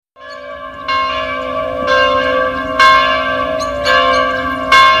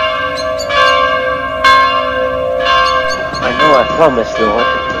promise, Lord,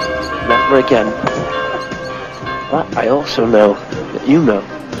 never again. But I also know that you know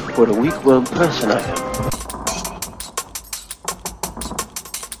what a weak-willed person I am.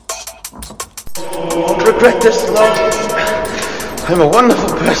 Don't regret this, Lord. I'm a wonderful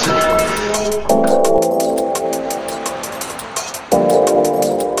person.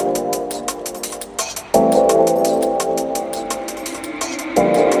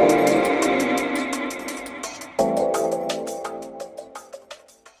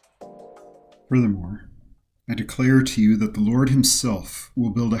 Furthermore, I declare to you that the Lord himself will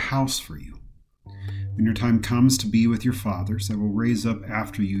build a house for you. When your time comes to be with your fathers, I will raise up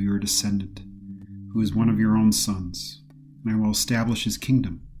after you your descendant, who is one of your own sons, and I will establish his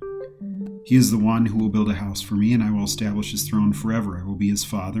kingdom. He is the one who will build a house for me, and I will establish his throne forever. I will be his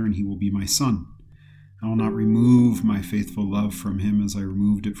father, and he will be my son. I will not remove my faithful love from him as I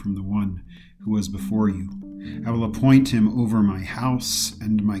removed it from the one who was before you. I will appoint him over my house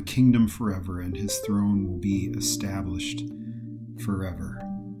and my kingdom forever, and his throne will be established forever.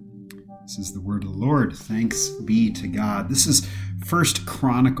 This is the word of the Lord. Thanks be to God. This is 1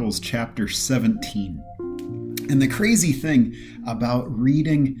 Chronicles chapter 17. And the crazy thing about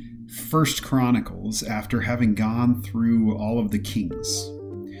reading 1 Chronicles after having gone through all of the kings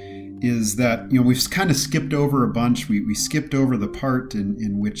is that, we've kind of skipped over a bunch. We skipped over the part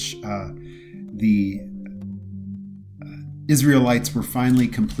in which the Israelites were finally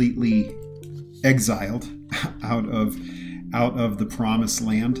completely exiled out of the promised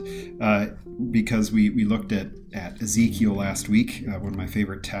land, because we looked at Ezekiel last week, one of my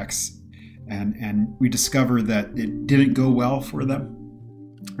favorite texts, and we discovered that it didn't go well for them.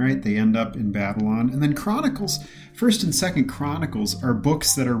 Right? They end up in Babylon. And then Chronicles, 1st and 2nd Chronicles, are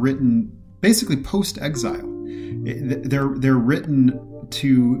books that are written basically post-exile. They're written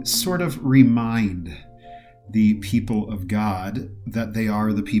to sort of remind the people of God that they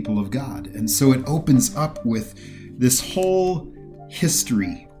are the people of God. And so it opens up with this whole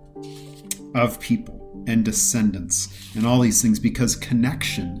history of people and descendants and all these things, because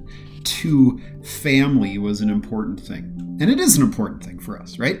connection to family was an important thing. And it is an important thing for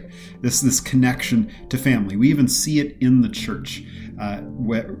us, right? This connection to family. We even see it in the church.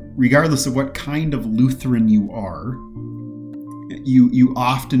 Regardless of what kind of Lutheran you are, you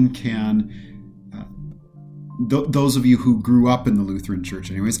often can, those of you who grew up in the Lutheran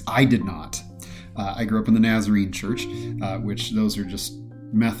church anyways, I did not. I grew up in the Nazarene church, which those are just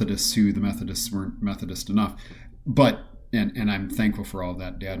Methodists who the Methodists weren't Methodist enough. But, and I'm thankful for all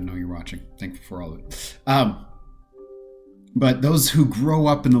that. Dad, I know you're watching. Thankful for all of it. But those who grow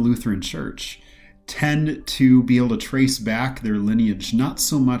up in the Lutheran church tend to be able to trace back their lineage, not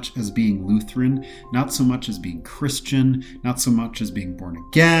so much as being Lutheran, not so much as being Christian, not so much as being born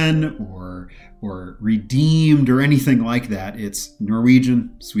again or redeemed or anything like that. It's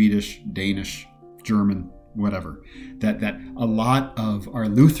Norwegian, Swedish, Danish, German, whatever. That a lot of our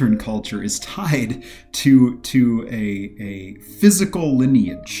Lutheran culture is tied to a physical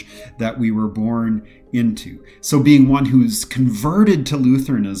lineage that we were born into. So being one who's converted to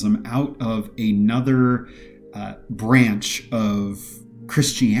Lutheranism out of another branch of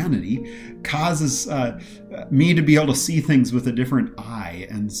Christianity causes me to be able to see things with a different eye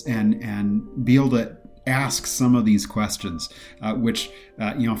and be able to ask some of these questions, which,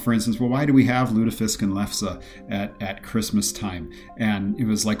 for instance, well, why do we have lutefisk and lefse at Christmas time? And it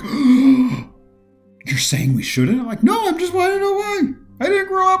was like, you're saying we shouldn't? I'm like, no, I'm just wanting to know why. I didn't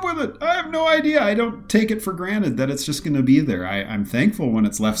grow up with it. I have no idea. I don't take it for granted that it's just going to be there. I'm thankful when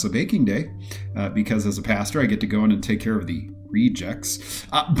it's lefse baking day, because as a pastor, I get to go in and take care of the rejects.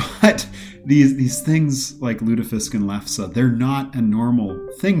 But these things like lutefisk and lefse, they're not a normal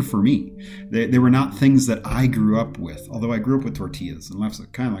thing for me. They were not things that I grew up with, although I grew up with tortillas, and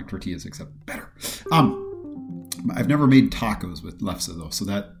lefse kind of like tortillas, except better. I've never made tacos with lefse, though, so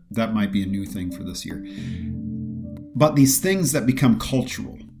that might be a new thing for this year. But these things that become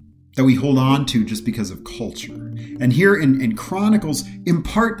cultural, that we hold on to just because of culture. And here in Chronicles, in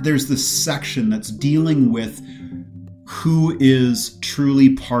part, there's this section that's dealing with who is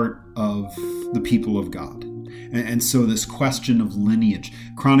truly part of the people of God. And so this question of lineage.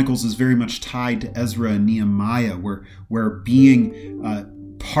 Chronicles is very much tied to Ezra and Nehemiah, where being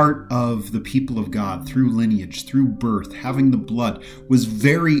part of the people of God through lineage, through birth, having the blood was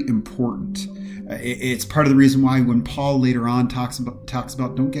very important. It's part of the reason why when Paul later on talks about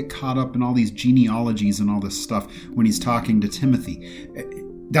don't get caught up in all these genealogies and all this stuff when he's talking to Timothy.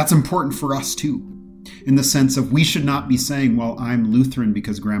 That's important for us too, in the sense of we should not be saying, well, I'm Lutheran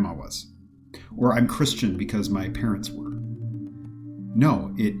because grandma was, or I'm Christian because my parents were.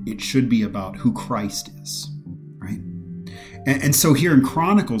 No, it should be about who Christ is, right? And so here in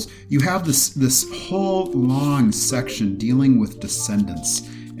Chronicles, you have this whole long section dealing with descendants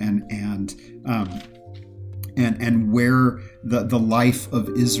and where the life of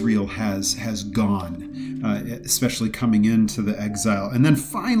Israel has gone, especially coming into the exile. And then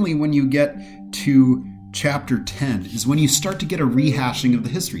finally, when you get to chapter 10 is when you start to get a rehashing of the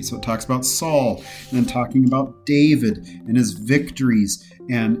history. So it talks about Saul, and then talking about David and his victories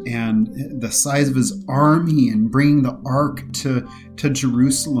and the size of his army, and bringing the ark to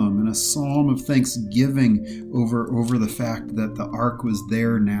Jerusalem, and a psalm of thanksgiving over the fact that the ark was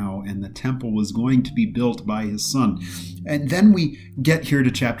there now and the temple was going to be built by his son. And then we get here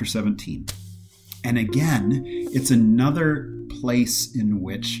to chapter 17. And again, it's another place in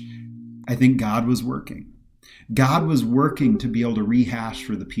which I think God was working. God was working to be able to rehash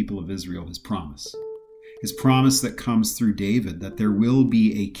for the people of Israel his promise. His promise that comes through David, that there will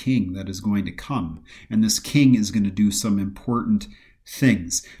be a king that is going to come. And this king is going to do some important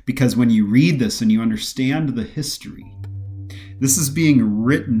things. Because when you read this and you understand the history, this is being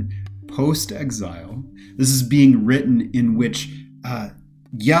written post-exile. This is being written in which,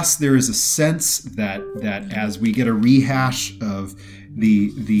 yes, there is a sense that as we get a rehash of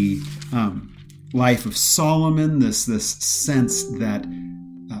the life of Solomon, this sense that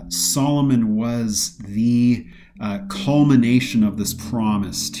Solomon was the culmination of this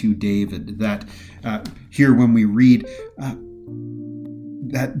promise to David. That here when we read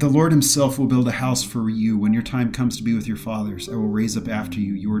that the Lord himself will build a house for you. When your time comes to be with your fathers, I will raise up after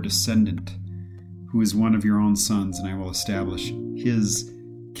you your descendant, who is one of your own sons, and I will establish his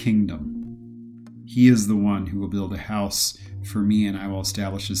kingdom. He is the one who will build a house for me, and I will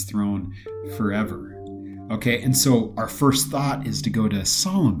establish his throne forever. Okay, and so our first thought is to go to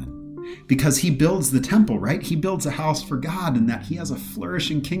Solomon, because he builds the temple, right? He builds a house for God, and that he has a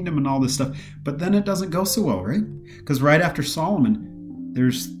flourishing kingdom and all this stuff. But then it doesn't go so well, right? Because right after Solomon,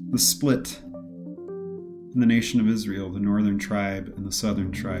 there's the split in the nation of Israel, the northern tribe and the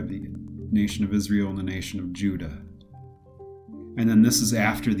southern tribe, the nation of Israel and the nation of Judah. And then this is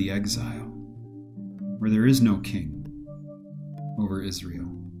after the exile, where there is no king over Israel.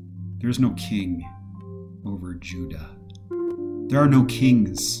 There is no king over Judah. There are no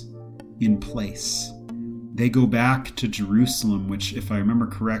kings in place. They go back to Jerusalem, which, if I remember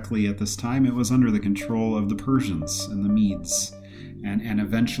correctly at this time, it was under the control of the Persians and the Medes. And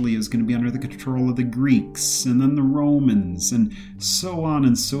eventually is going to be under the control of the Greeks, and then the Romans, and so on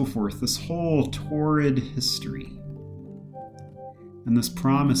and so forth. This whole torrid history. And this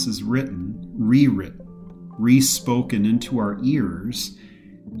promise is written, rewritten, re-spoken into our ears,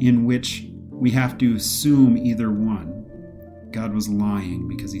 in which we have to assume either one. God was lying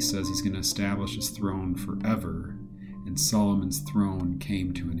because he says he's going to establish his throne forever, and Solomon's throne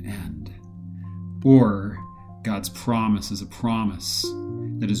came to an end. Or God's promise is a promise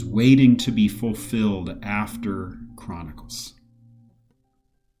that is waiting to be fulfilled after Chronicles.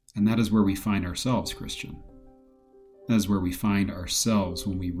 And that is where we find ourselves, Christian. That is where we find ourselves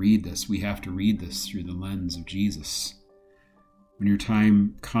when we read this. We have to read this through the lens of Jesus. When your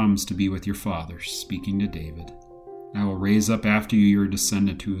time comes to be with your fathers, speaking to David, I will raise up after you your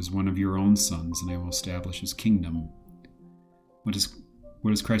descendant who is one of your own sons, and I will establish his kingdom. What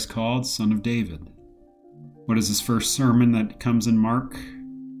is Christ called? Son of David. What is his first sermon that comes in Mark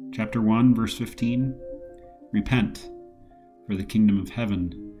chapter 1, verse 15? Repent, for the kingdom of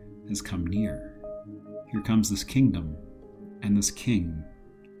heaven has come near. Here comes this kingdom and this king.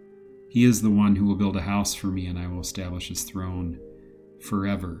 He is the one who will build a house for me, and I will establish his throne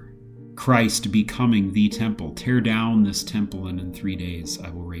forever. Christ becoming the temple. Tear down this temple, and in 3 days I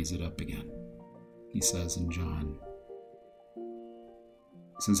will raise it up again, he says in John.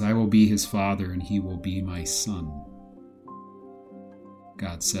 He says, I will be his father, and he will be my son.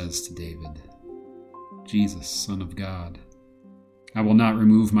 God says to David, Jesus, Son of God, I will not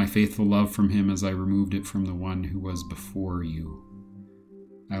remove my faithful love from him as I removed it from the one who was before you.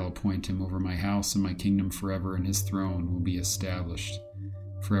 I will appoint him over my house and my kingdom forever, and his throne will be established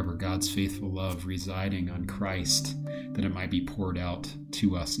forever. God's faithful love residing on Christ, that it might be poured out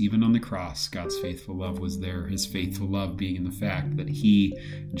to us. Even on the cross, God's faithful love was there. His faithful love being in the fact that he,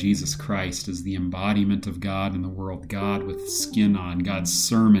 Jesus Christ, is the embodiment of God in the world. God with skin on, God's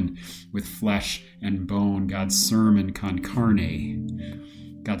sermon with flesh and bone, God's sermon con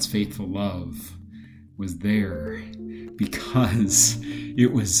carne. God's faithful love was there because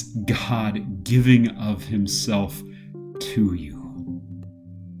it was God giving of himself to you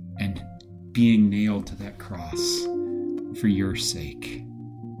and being nailed to that cross for your sake.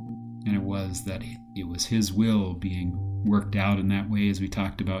 And it was his will being worked out in that way, as we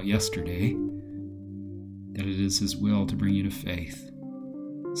talked about yesterday, that it is his will to bring you to faith,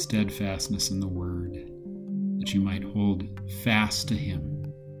 steadfastness in the word, that you might hold fast to him.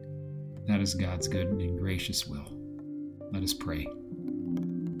 That is God's good and gracious will. Let us pray.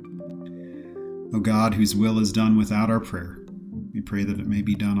 O God, whose will is done without our prayer, we pray that it may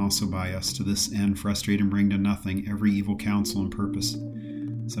be done also by us, to this end frustrate and bring to nothing every evil counsel and purpose,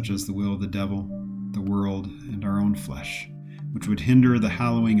 such as the will of the devil, the world, and our own flesh, which would hinder the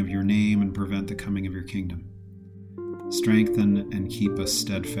hallowing of your name and prevent the coming of your kingdom. Strengthen and keep us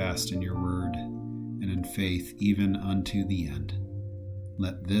steadfast in your word and in faith even unto the end.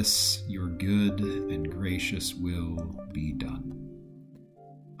 Let this, your good and gracious will, be done.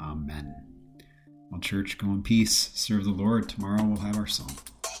 Amen. Well, church, go in peace. Serve the Lord. Tomorrow we'll have our song.